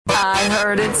I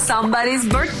heard it's somebody's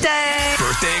birthday.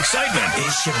 Birthday excitement.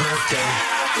 It's your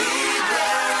birthday.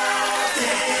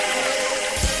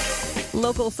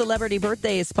 Local Celebrity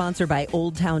Birthday is sponsored by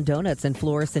Old Town Donuts in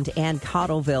Florissant and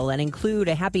Cottleville and include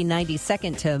a happy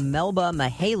 92nd to Melba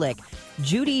Mahalik,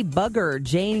 Judy Bugger,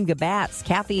 Jane Gabatz,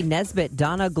 Kathy Nesbitt,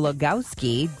 Donna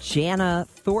Glogowski, Jana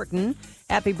Thornton.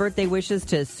 Happy birthday wishes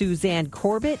to Suzanne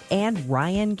Corbett and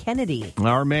Ryan Kennedy.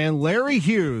 Our man Larry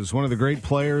Hughes, one of the great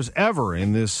players ever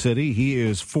in this city. He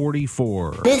is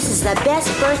 44. This is the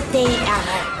best birthday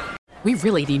ever. We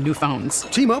really need new phones.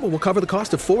 T-Mobile will cover the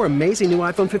cost of 4 amazing new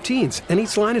iPhone 15s, and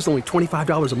each line is only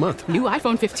 $25 a month. New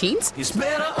iPhone 15s? It's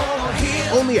better over here.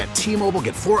 Only at T-Mobile,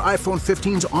 get 4 iPhone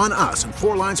 15s on us and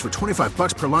 4 lines for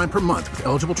 $25 per line per month with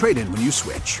eligible trade-in when you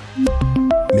switch.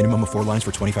 Minimum of 4 lines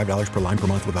for $25 per line per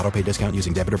month with autopay discount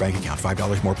using debit or bank account.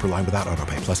 $5 more per line without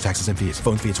autopay, plus taxes and fees.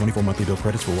 Phone fee at 24 monthly bill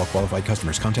credits for well-qualified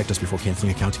customers. Contact us before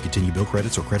canceling account to continue bill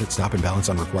credits or credit stop and balance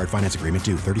on required finance agreement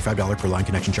due. $35 per line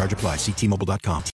connection charge applies. See T-Mobile.com.